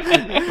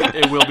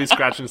 It will be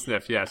scratch and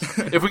sniff, yes.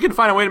 If we can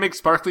find a way to make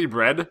sparkly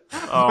bread,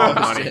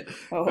 honey.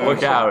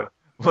 Look out,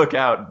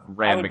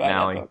 Rand would buy that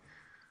McNally.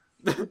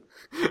 book.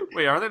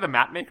 Wait, are they the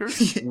map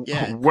makers?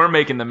 Yeah. We're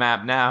making the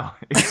map now.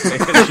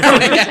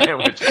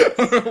 Sandwich.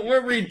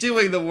 We're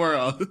redoing the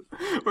world.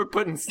 We're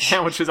putting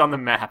sandwiches on the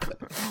map.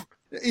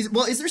 Is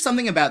there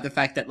something about the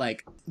fact that,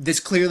 like, this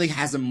clearly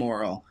has a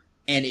moral,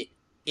 and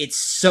it's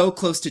so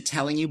close to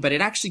telling you, but it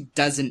actually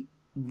doesn't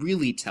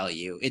really tell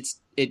you.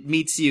 It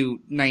meets you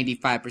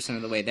 95%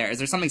 of the way there. Is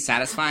there something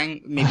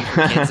satisfying, maybe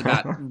for kids,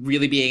 about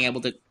really being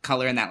able to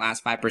color in that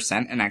last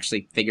 5% and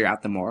actually figure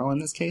out the moral in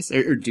this case?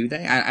 Or do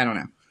they? I don't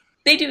know.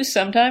 They do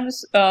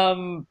sometimes,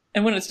 and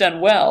when it's done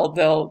well,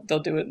 they'll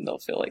do it and they'll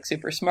feel like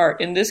super smart.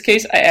 In this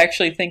case, I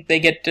actually think they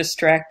get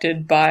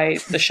distracted by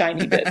the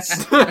shiny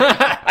bits.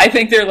 I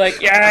think they're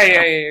like,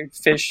 yeah,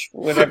 fish,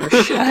 whatever,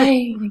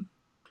 shiny.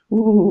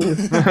 Ooh.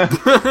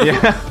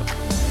 Yeah.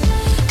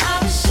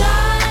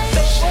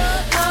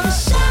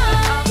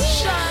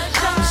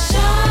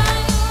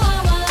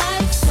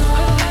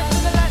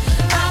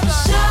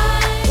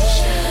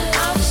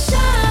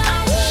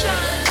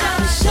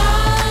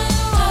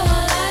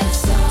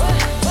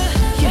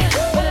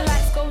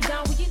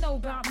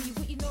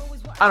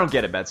 I don't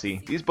get it,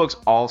 Betsy. These books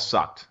all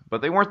sucked,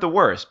 but they weren't the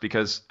worst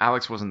because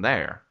Alex wasn't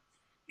there.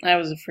 I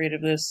was afraid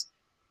of this.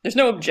 There's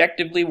no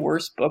objectively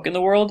worst book in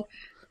the world.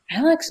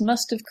 Alex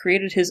must have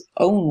created his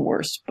own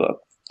worst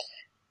book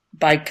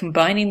by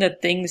combining the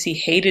things he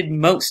hated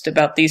most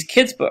about these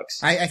kids'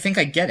 books. I think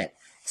I get it.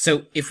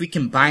 So if we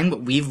combine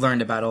what we've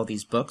learned about all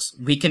these books,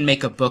 we can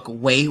make a book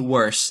way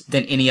worse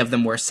than any of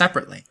them were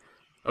separately.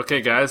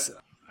 Okay, guys.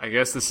 I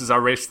guess this is our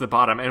race to the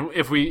bottom. And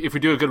if we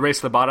do a good race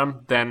to the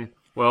bottom, then,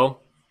 well,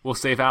 we'll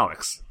save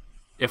Alex.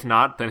 If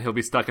not, then he'll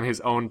be stuck in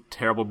his own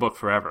terrible book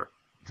forever.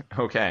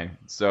 Okay,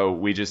 so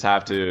we just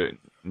have to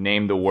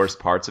name the worst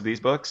parts of these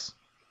books?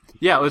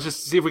 Yeah, let's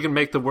just see if we can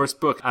make the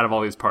worst book out of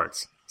all these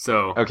parts.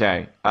 So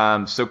Okay,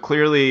 so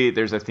clearly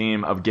there's a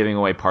theme of giving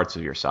away parts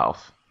of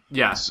yourself.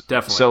 yeah,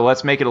 definitely. So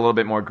let's make it a little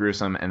bit more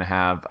gruesome and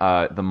have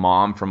the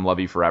mom from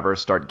Love You Forever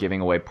start giving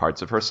away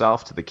parts of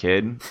herself to the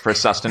kid for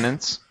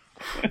sustenance.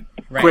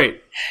 Right.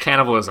 Great.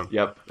 Cannibalism.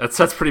 Yep.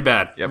 That's pretty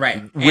bad. Yep. Right.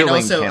 And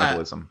Willing also,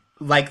 cannibalism.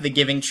 Like the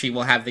Giving Tree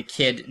will have the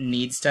kid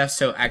need stuff,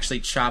 so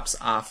actually chops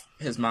off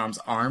his mom's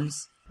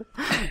arms.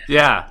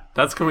 Yeah,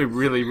 that's going to be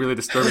really, really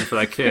disturbing for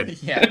that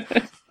kid. Yeah.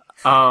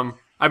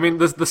 I mean,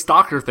 the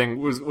stalker thing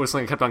was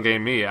something that kept on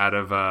getting me out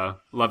of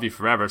Love You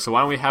Forever, so why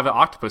don't we have an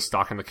octopus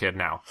stalking the kid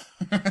now?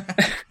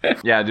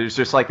 Yeah, there's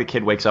just like the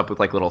kid wakes up with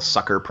like little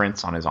sucker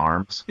prints on his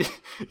arms.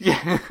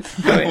 Yeah.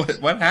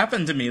 What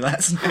happened to me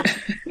last night?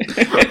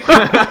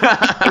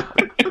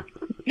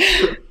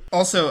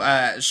 Also,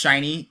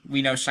 shiny.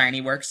 We know shiny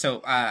works,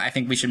 so I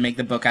think we should make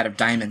the book out of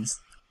diamonds.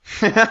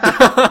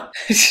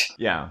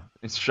 Yeah,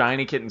 it's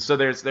shiny kitten. So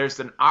there's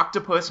an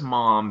octopus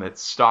mom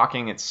that's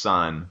stalking its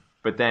son,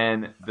 but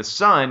then the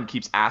son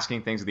keeps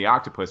asking things of the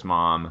octopus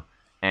mom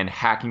and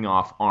hacking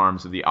off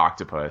arms of the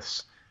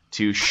octopus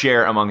to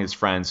share among his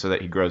friends so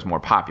that he grows more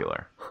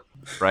popular.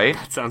 Right?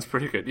 That sounds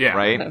pretty good. Yeah.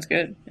 Right? That's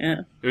good, yeah.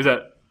 Was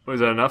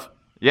that enough?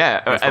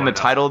 Yeah, That's and the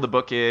enough. title of the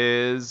book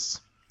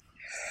is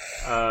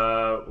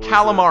What was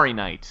Calamari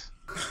Night.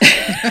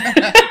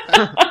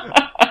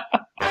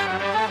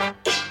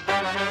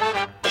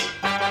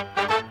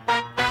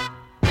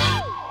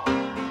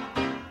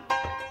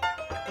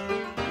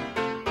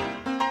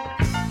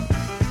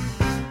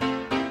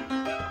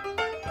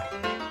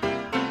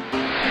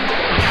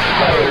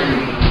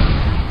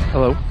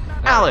 Hello.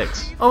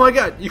 Alex! Oh my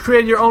god, you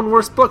created your own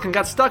worst book and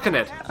got stuck in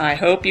it. I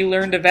hope you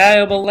learned a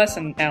valuable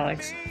lesson,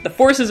 Alex. The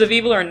forces of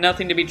evil are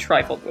nothing to be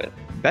trifled with.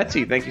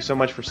 Betsy, thank you so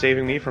much for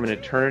saving me from an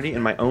eternity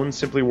in my own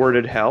simply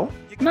worded hell.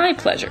 My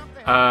pleasure.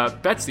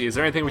 Betsy, is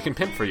there anything we can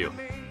pimp for you?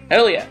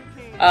 Hell yeah.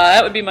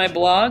 That would be my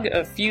blog,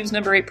 Fuse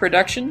Number 8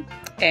 Production,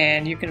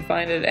 and you can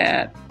find it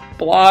at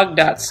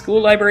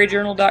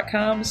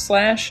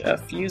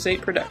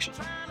blog.schoollibraryjournal.com/Fuse8 Production.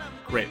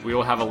 Great, we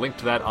will have a link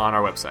to that on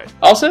our website.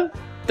 Also,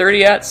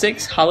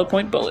 30-06 Hollow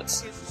Point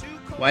Bullets.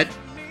 What?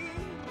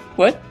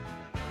 What?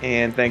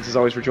 And thanks as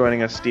always for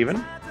joining us,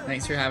 Steven.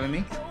 Thanks for having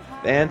me.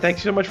 And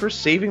thanks so much for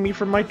saving me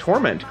from my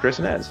torment, Chris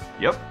and Ez.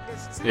 Yep.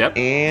 Yep.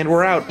 And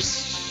we're out.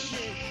 Psst.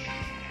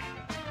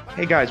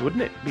 Hey guys,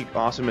 wouldn't it be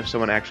awesome if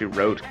someone actually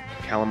wrote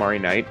Calamari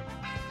Night,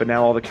 but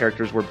now all the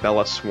characters were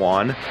Bella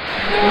Swan?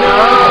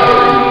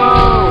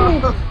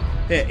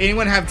 Hey,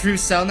 anyone have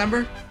Drew's cell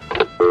number?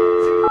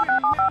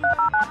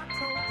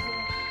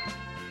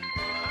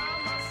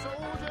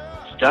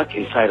 stuck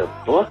inside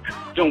a book?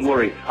 Don't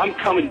worry, I'm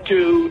coming,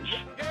 dudes.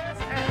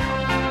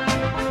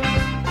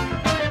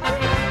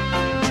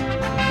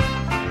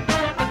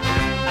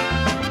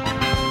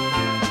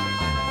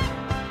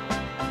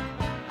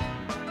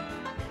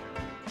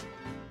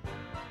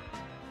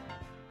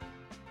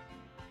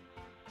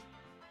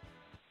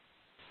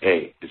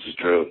 Hey, this is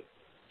Drew.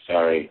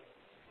 Sorry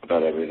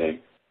about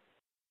everything.